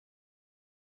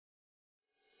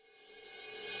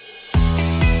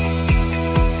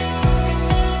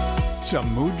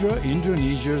Samudera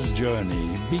Indonesia's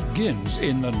journey begins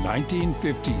in the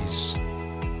 1950s.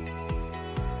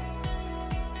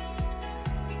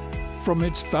 From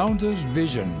its founder's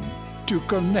vision to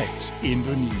connect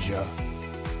Indonesia.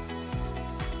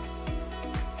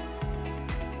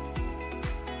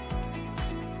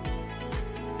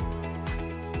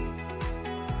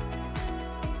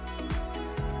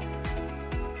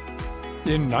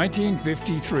 In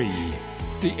 1953,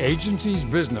 the agency's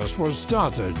business was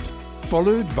started,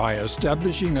 followed by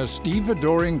establishing a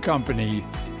stevedoring company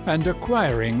and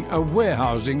acquiring a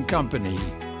warehousing company.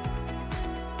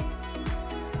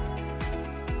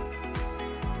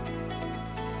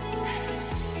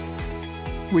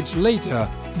 Which later,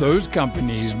 those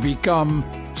companies become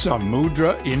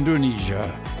Samudera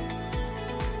Indonesia.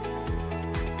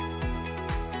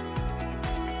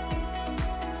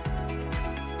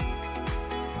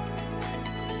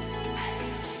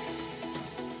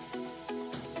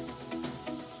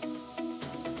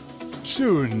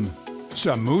 Soon,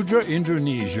 Samudera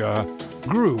Indonesia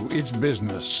grew its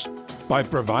business by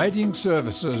providing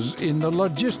services in the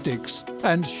logistics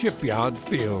and shipyard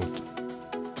field.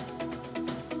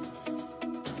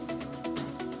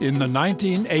 In the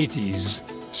 1980s,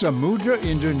 Samudera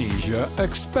Indonesia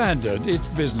expanded its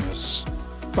business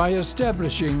by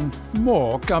establishing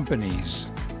more companies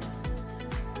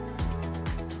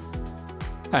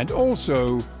and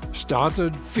also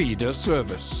started feeder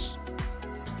service.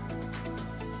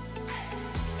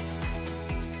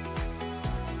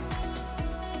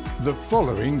 The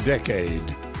following decade,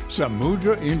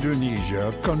 Samudera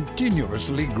Indonesia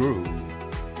continuously grew.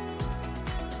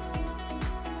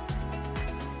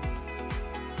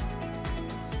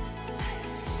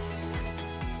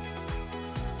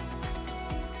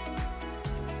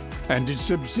 And its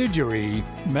subsidiary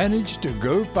managed to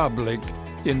go public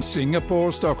in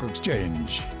Singapore Stock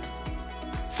Exchange.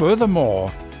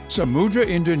 Furthermore, Samudera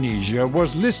Indonesia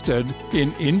was listed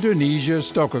in Indonesia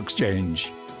Stock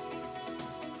Exchange.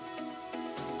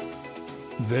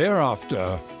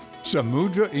 Thereafter,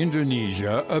 Samudera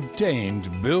Indonesia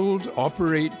obtained build,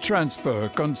 operate, transfer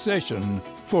concession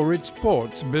for its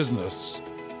ports business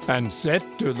and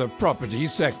set to the property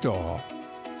sector.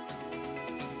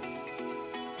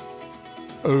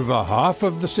 Over half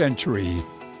of the century,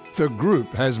 the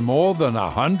group has more than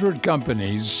 100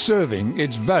 companies serving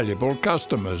its valuable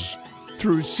customers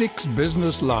through 6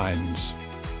 business lines: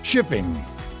 shipping,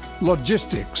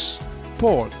 logistics,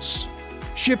 ports,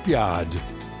 shipyard,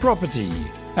 property,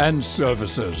 and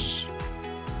services.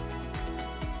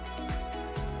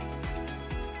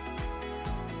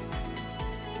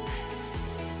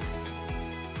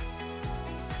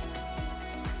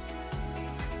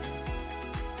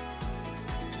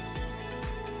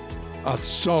 A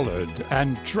solid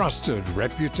and trusted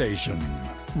reputation,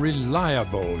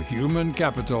 reliable human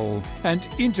capital, and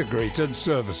integrated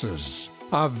services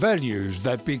are values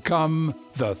that become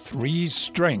the 3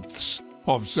 strengths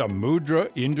of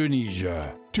Samudera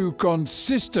Indonesia to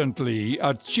consistently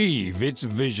achieve its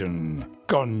vision,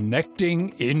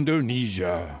 connecting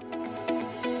Indonesia.